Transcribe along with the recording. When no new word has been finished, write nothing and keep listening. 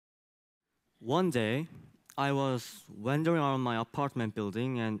One day, I was wandering around my apartment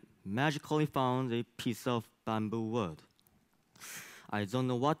building and magically found a piece of bamboo wood. I don't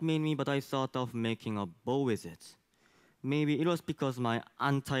know what made me, but I thought of making a bow with it. Maybe it was because my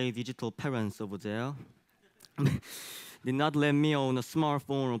anti-digital parents over there did not let me own a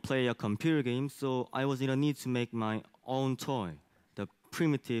smartphone or play a computer game, so I was in a need to make my own toy, the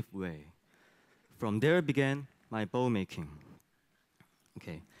primitive way. From there began my bow making.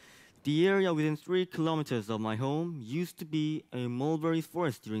 Okay. The area within 3 kilometers of my home used to be a mulberry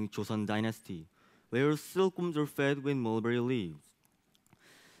forest during Joseon Dynasty, where silkworms were fed with mulberry leaves.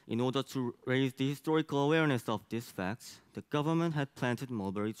 In order to raise the historical awareness of these facts, the government had planted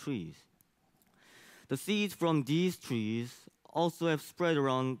mulberry trees. The seeds from these trees also have spread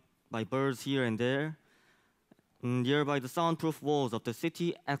around by birds here and there, nearby the soundproof walls of the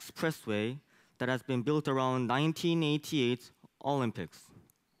city expressway that has been built around 1988 Olympics.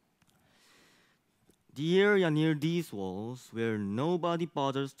 The area near these walls, where nobody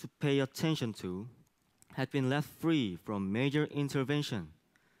bothers to pay attention to, had been left free from major intervention.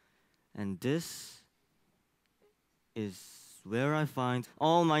 And this is where I find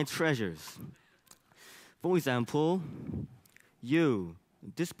all my treasures. For example, yew.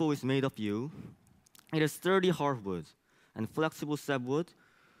 This bow is made of yew. It is sturdy hardwood and flexible sapwood,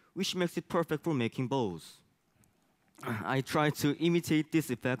 which makes it perfect for making bows. I try to imitate this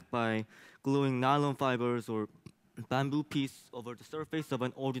effect by gluing nylon fibers or bamboo piece over the surface of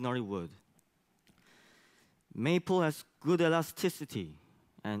an ordinary wood. Maple has good elasticity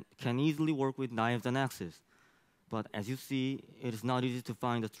and can easily work with knives and axes. But as you see, it is not easy to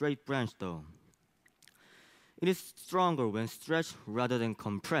find a straight branch though. It is stronger when stretched rather than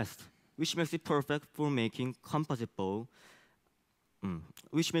compressed, which makes it perfect for making composite bow,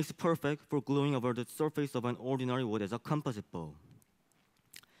 which makes it perfect for gluing over the surface of an ordinary wood as a composite bow.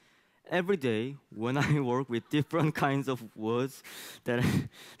 Every day, when I work with different kinds of woods that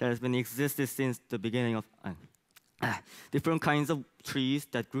has been existed since the beginning of different kinds of trees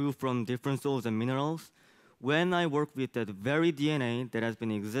that grew from different soils and minerals, when I work with that very DNA that has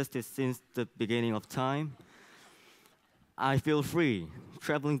been existed since the beginning of time, I feel free,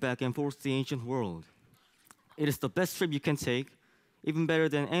 traveling back and forth to the ancient world. It is the best trip you can take, even better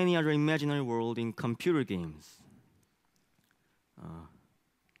than any other imaginary world in computer games.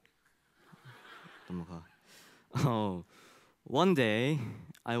 Oh, one day,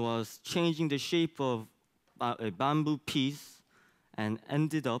 I was changing the shape of a bamboo piece and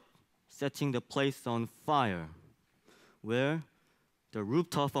ended up setting the place on fire, where the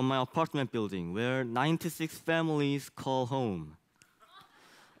rooftop of my apartment building, where 96 families call home.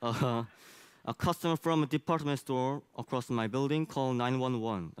 A customer from a department store across my building called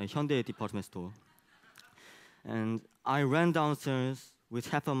 911, a Hyundai department store. And I ran downstairs with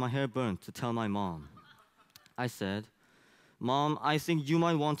half of my hair burnt to tell my mom. I said, "Mom, I think you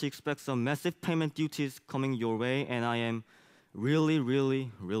might want to expect some massive payment duties coming your way, and I am really,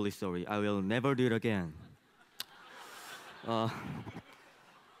 really, really sorry. I will never do it again."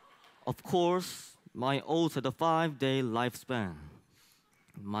 Of course, my oath had a 5-day lifespan.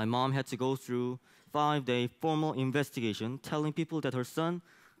 My mom had to go through 5-day formal investigation, telling people that her son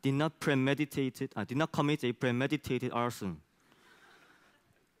did not commit a premeditated arson.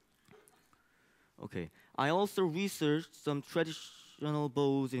 Okay. I also researched some traditional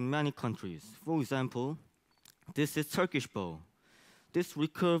bows in many countries. For example, this is Turkish bow. This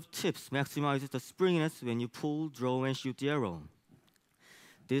recurved tips maximizes the springiness when you pull, draw, and shoot the arrow.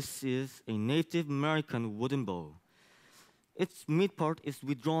 This is a Native American wooden bow. Its mid part is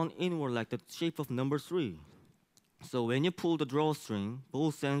withdrawn inward like the shape of number 3. So when you pull the drawstring,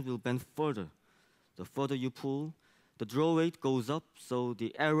 both ends will bend further. The further you pull, the draw weight goes up, so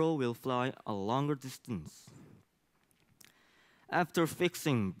the arrow will fly a longer distance. After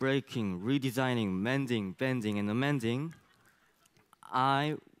fixing, breaking, redesigning, mending, bending, and amending,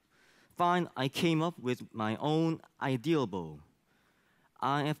 I came up with my own ideal bow.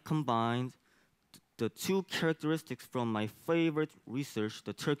 I have combined the two characteristics from my favorite research,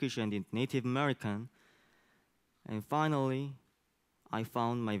 the Turkish and the Native American, and finally, I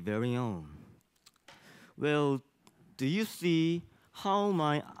found my very own. Well, do you see how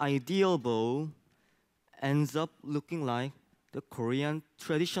my ideal bow ends up looking like the Korean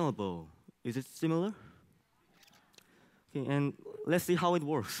traditional bow? Is it similar? Okay, and let's see how it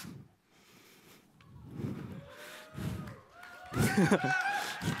works.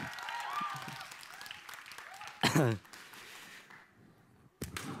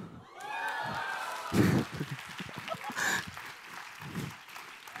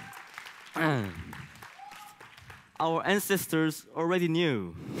 Our ancestors already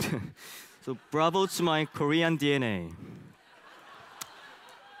knew So bravo to my Korean DNA.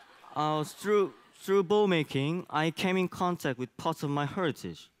 Through bow making, I came in contact with parts of my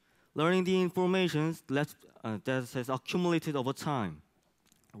heritage, learning the information that has accumulated over time.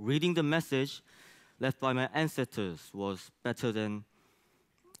 Reading the message left by my ancestors was better than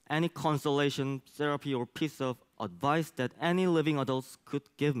any consolation, therapy, or piece of advice that any living adults could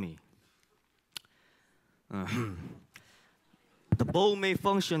give me. The bow may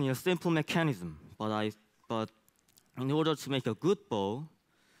function in a simple mechanism, but in order to make a good bow,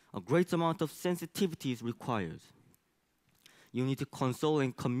 a great amount of sensitivity is required. You need to console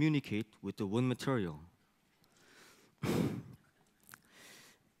and communicate with the wood material.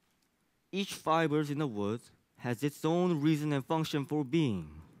 Each fiber in the wood has its own reason and function for being,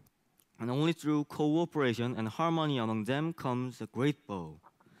 and only through cooperation and harmony among them comes a great bow.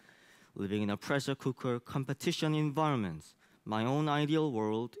 Living in a pressure cooker competition environment, my own ideal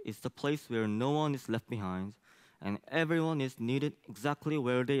world is the place where no one is left behind and everyone is needed exactly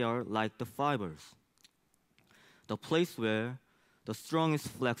where they are, like the fibers. The place where the strong is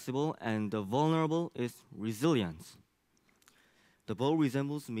flexible and the vulnerable is resilient. The bow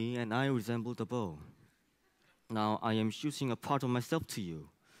resembles me and I resemble the bow. Now I am shooting a part of myself to you.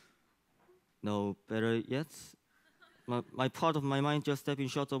 No, better yet, my part of my mind just stepping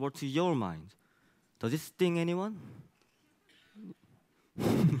shot over to your mind. Does it sting anyone?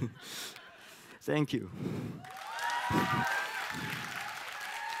 Thank you.